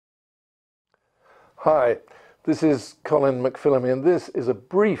Hi, this is Colin McPhillamy, and this is a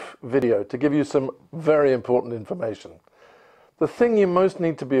brief video to give you some very important information. The thing you most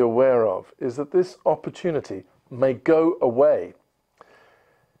need to be aware of is that this opportunity may go away.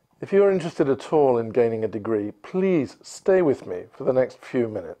 If you're interested at all in gaining a degree, please stay with me for the next few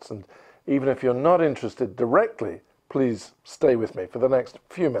minutes, and even if you're not interested directly, please stay with me for the next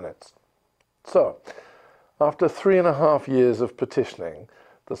few minutes. So, after 3.5 years of petitioning,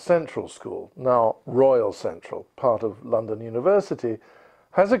 the Central School, now Royal Central, part of London University,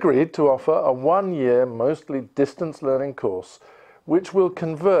 has agreed to offer a 1-year, mostly distance learning course which will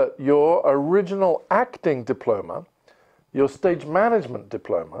convert your original acting diploma, your stage management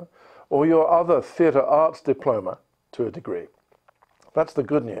diploma, or your other theatre arts diploma to a degree. That's the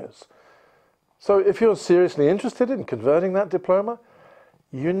good news. So if you're seriously interested in converting that diploma,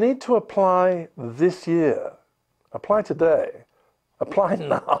 you need to apply this year. Apply today. Apply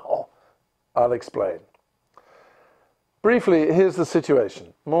now. I'll explain. Briefly, here's the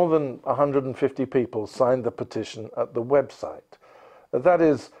situation. More than 150 people signed the petition at the website. That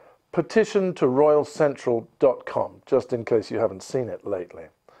is petition-to-royalcentral.com, just in case you haven't seen it lately.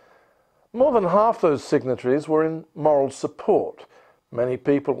 More than half those signatories were in moral support. Many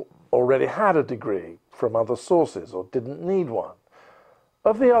people already had a degree from other sources or didn't need one.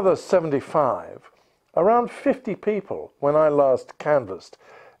 Of the other 75, around 50 people, when I last canvassed,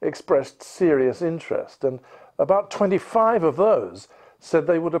 expressed serious interest, and about 25 of those said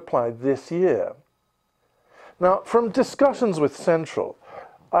they would apply this year. Now, from discussions with Central,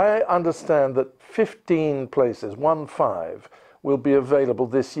 I understand that 15 places, 15, will be available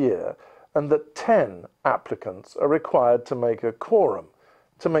this year, and that 10 applicants are required to make a quorum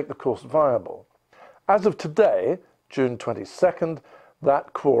to make the course viable. As of today, June 22nd,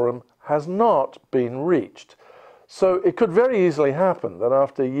 that quorum has not been reached. So it could very easily happen that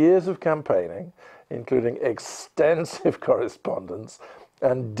after years of campaigning, including extensive correspondence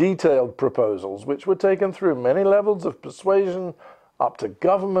and detailed proposals which were taken through many levels of persuasion up to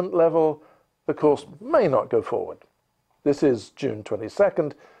government level, the course may not go forward. This is June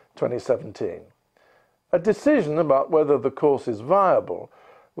 22nd, 2017. A decision about whether the course is viable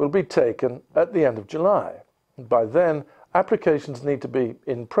will be taken at the end of July. By then, applications need to be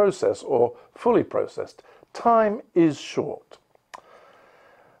in process or fully processed. Time is short.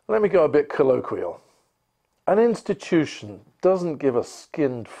 Let me go a bit colloquial. An institution doesn't give a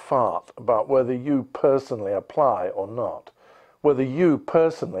skinned fart about whether you personally apply or not, whether you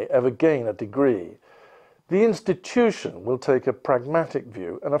personally ever gain a degree. The institution will take a pragmatic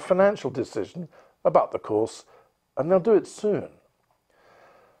view and a financial decision about the course, and they'll do it soon.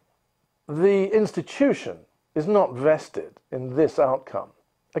 The institution is not vested in this outcome.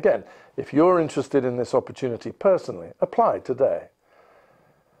 Again, if you're interested in this opportunity personally, apply today.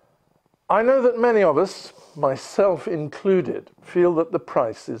 I know that many of us, myself included, feel that the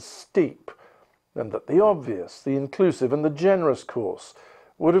price is steep, and that the obvious, the inclusive and the generous course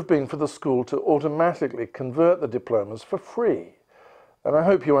would have been for the school to automatically convert the diplomas for free. And I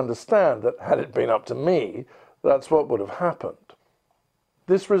hope you understand that had it been up to me, that's what would have happened.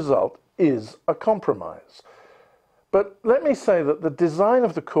 This result is a compromise. But let me say that the design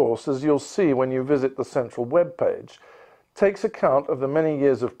of the course, as you'll see when you visit the Central webpage, takes account of the many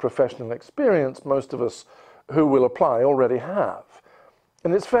years of professional experience most of us who will apply already have.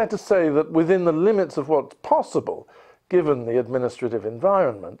 And it's fair to say that within the limits of what's possible, given the administrative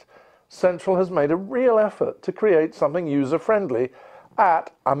environment, Central has made a real effort to create something user-friendly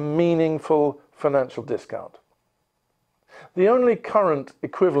at a meaningful financial discount. The only current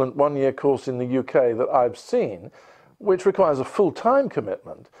equivalent 1-year course in the UK that I've seen, which requires a full-time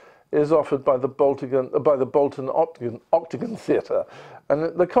commitment, is offered by the Bolton Octagon Theatre,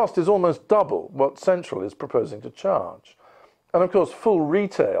 and the cost is almost double what Central is proposing to charge. And of course, full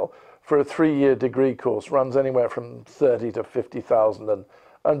retail for a 3-year degree course runs anywhere from 30 to 50,000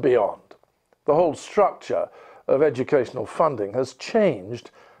 and beyond. The whole structure of educational funding has changed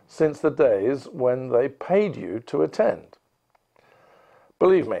since the days when they paid you to attend.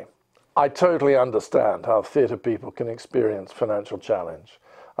 Believe me, I totally understand how theatre people can experience financial challenge.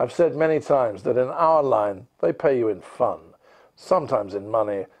 I've said many times that in our line, they pay you in fun, sometimes in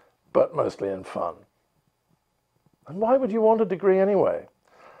money, but mostly in fun. And why would you want a degree anyway?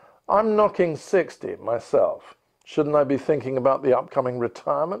 I'm knocking 60 myself. Shouldn't I be thinking about the upcoming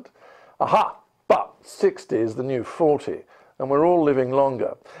retirement? Aha! But 60 is the new 40, and we're all living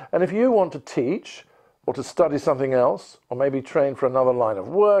longer. And if you want to teach, or to study something else, or maybe train for another line of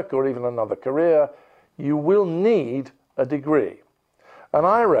work, or even another career, you will need a degree. And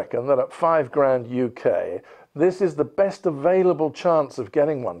I reckon that at £5 grand UK, this is the best available chance of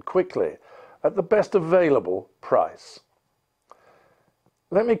getting one quickly, at the best available price.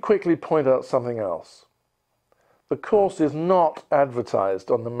 Let me quickly point out something else. The course is not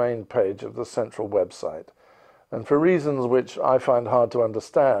advertised on the main page of the central website, and for reasons which I find hard to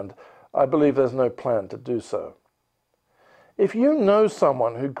understand, I believe there's no plan to do so. If you know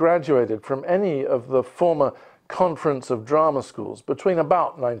someone who graduated from any of the former Conference of Drama Schools between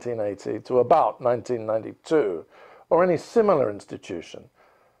about 1980 to about 1992, or any similar institution,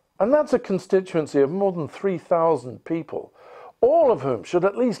 and that's a constituency of more than 3,000 people, all of whom should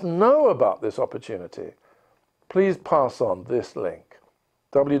at least know about this opportunity, please pass on this link,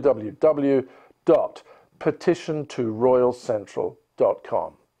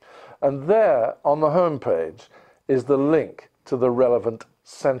 www.petitiontoroyalcentral.com. And there, on the home page, is the link to the relevant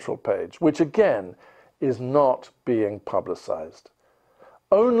central page, which again is not being publicized.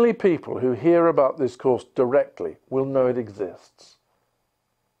 Only people who hear about this course directly will know it exists.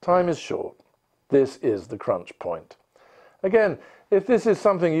 Time is short. This is the crunch point. Again, if this is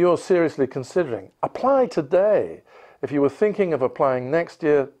something you're seriously considering, apply today. If you were thinking of applying next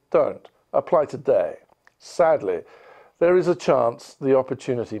year, don't. Apply today. Sadly, there is a chance the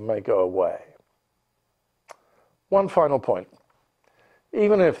opportunity may go away. One final point.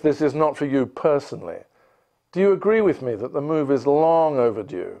 Even if this is not for you personally, do you agree with me that the move is long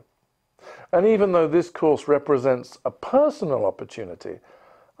overdue? And even though this course represents a personal opportunity,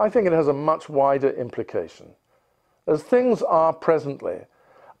 I think it has a much wider implication. As things are presently,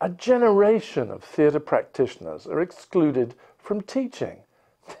 a generation of theatre practitioners are excluded from teaching.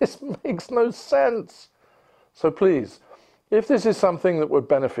 This makes no sense. So please, if this is something that would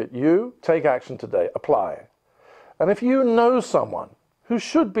benefit you, take action today, apply. And if you know someone who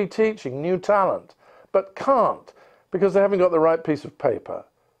should be teaching new talent, but can't because they haven't got the right piece of paper,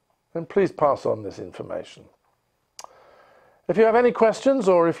 then please pass on this information. If you have any questions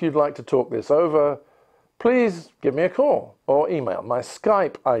or if you'd like to talk this over, please give me a call or email. My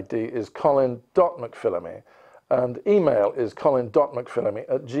Skype ID is colin.mcphillamy and email is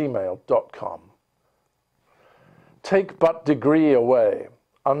colin.mcphillamy@gmail.com. Take but degree away,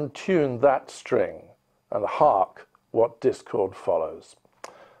 untune that string, and hark what discord follows.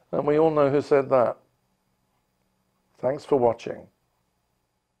 And we all know who said that. Thanks for watching.